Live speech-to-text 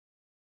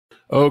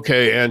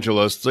Okay,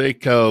 Angela, let's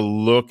take a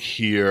look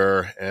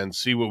here and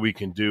see what we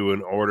can do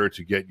in order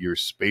to get your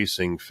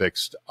spacing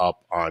fixed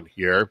up on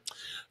here.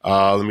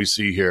 Let me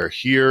see here.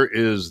 Here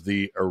is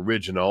the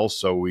original.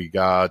 So we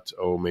got,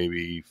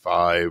 maybe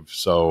 5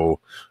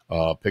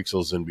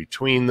 pixels in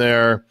between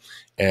there.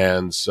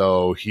 And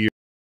so here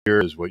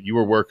is what you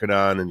were working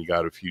on, and you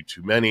got a few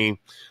too many.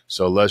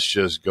 So let's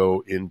just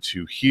go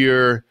into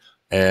here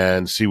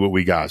and see what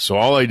we got. So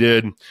all I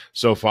did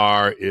so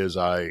far is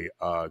I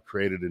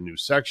created a new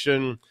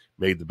section,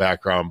 made the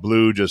background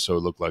blue just so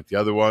it looked like the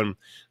other one,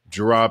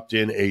 dropped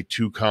in a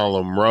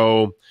 2-column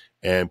row,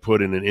 and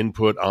put in an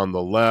input on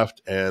the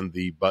left and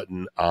the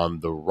button on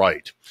the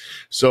right.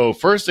 So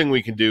first thing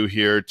we can do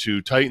here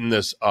to tighten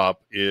this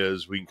up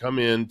is we can come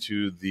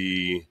into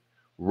the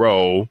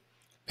row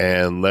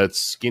and let's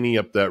skinny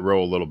up that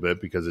row a little bit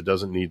because it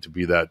doesn't need to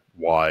be that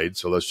wide.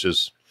 So let's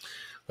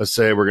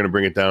say we're going to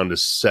bring it down to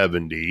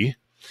 70.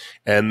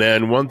 And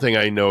then one thing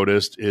I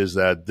noticed is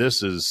that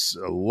this is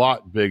a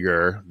lot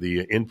bigger.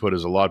 The input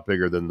is a lot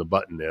bigger than the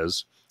button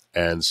is.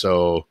 And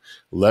so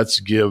let's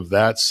give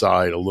that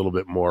side a little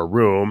bit more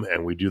room.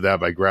 And we do that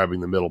by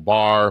grabbing the middle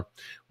bar.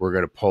 We're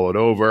going to pull it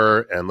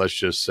over, and let's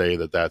just say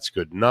that that's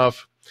good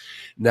enough.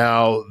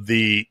 Now,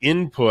 the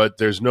input,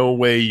 there's no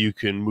way you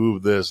can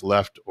move this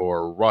left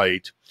or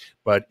right,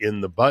 but in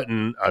the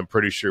button, I'm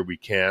pretty sure we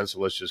can. So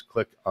let's just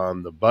click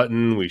on the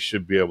button. We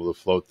should be able to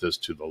float this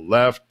to the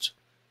left.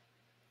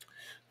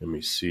 Let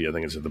me see. I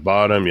think it's at the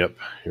bottom. Yep.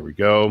 Here we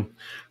go.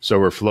 So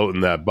we're floating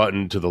that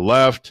button to the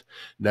left.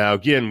 Now,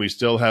 again, we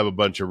still have a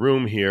bunch of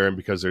room here, and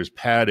because there's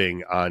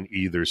padding on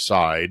either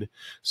side.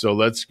 So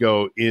let's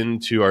go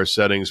into our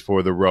settings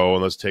for the row,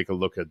 and let's take a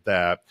look at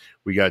that.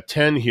 We got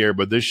 10 here,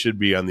 but this should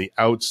be on the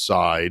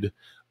outside.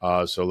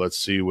 So let's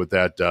see what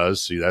that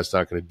does. See, that's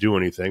not going to do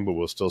anything, but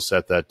we'll still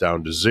set that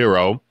down to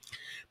 0.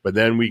 But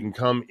then we can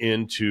come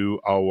into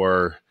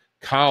our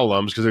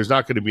columns because there's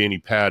not going to be any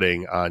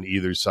padding on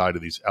either side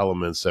of these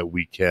elements that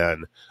we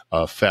can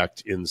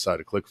affect inside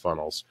of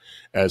ClickFunnels.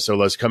 And so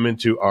let's come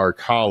into our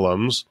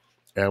columns,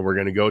 and we're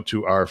going to go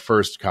to our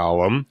first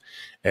column,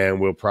 and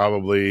we'll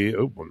probably,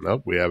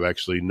 nope, we have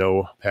actually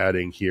no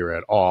padding here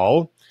at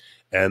all.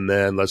 And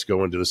then let's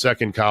go into the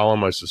second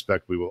column. I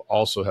suspect we will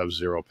also have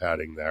 0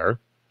 padding there.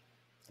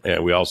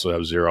 And we also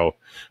have 0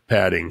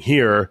 padding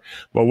here.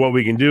 But what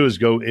we can do is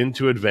go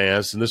into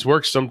advanced, and this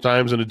works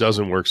sometimes and it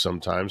doesn't work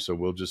sometimes. So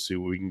we'll just see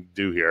what we can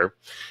do here.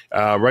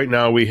 Right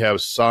now we have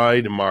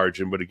side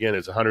margin, but again,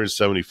 it's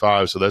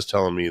 175. So that's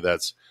telling me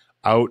that's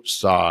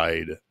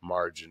outside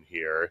margin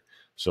here.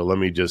 So let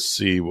me just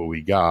see what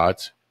we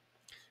got.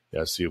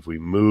 Yeah, see if we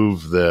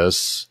move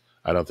this.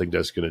 I don't think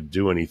that's going to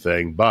do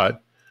anything,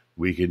 but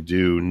we can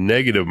do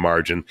negative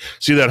margin.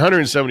 See, that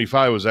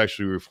 175 was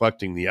actually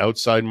reflecting the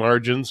outside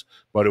margins,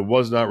 but it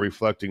was not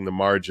reflecting the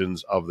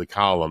margins of the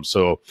column.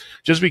 So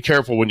just be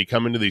careful when you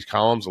come into these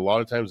columns. A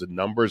lot of times the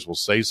numbers will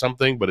say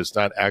something, but it's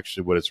not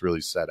actually what it's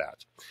really set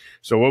at.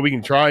 So what we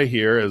can try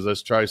here is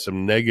let's try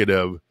some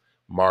negative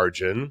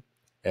margin,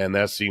 and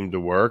that seemed to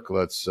work.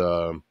 Let's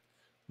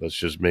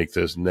just make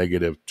this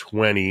negative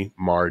 20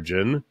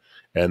 margin.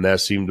 And that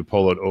seemed to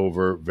pull it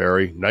over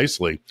very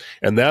nicely.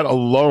 And that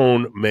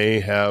alone may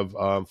have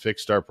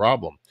fixed our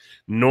problem.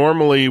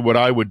 Normally, what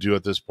I would do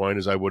at this point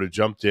is I would have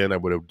jumped in, I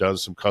would have done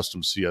some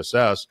custom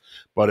CSS,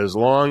 but as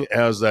long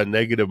as that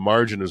negative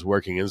margin is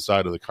working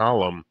inside of the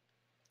column,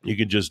 you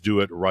can just do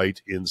it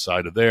right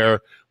inside of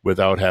there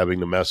without having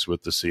to mess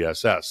with the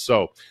CSS.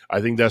 So I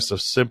think that's the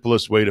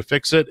simplest way to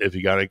fix it. If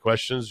you got any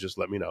questions, just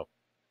let me know.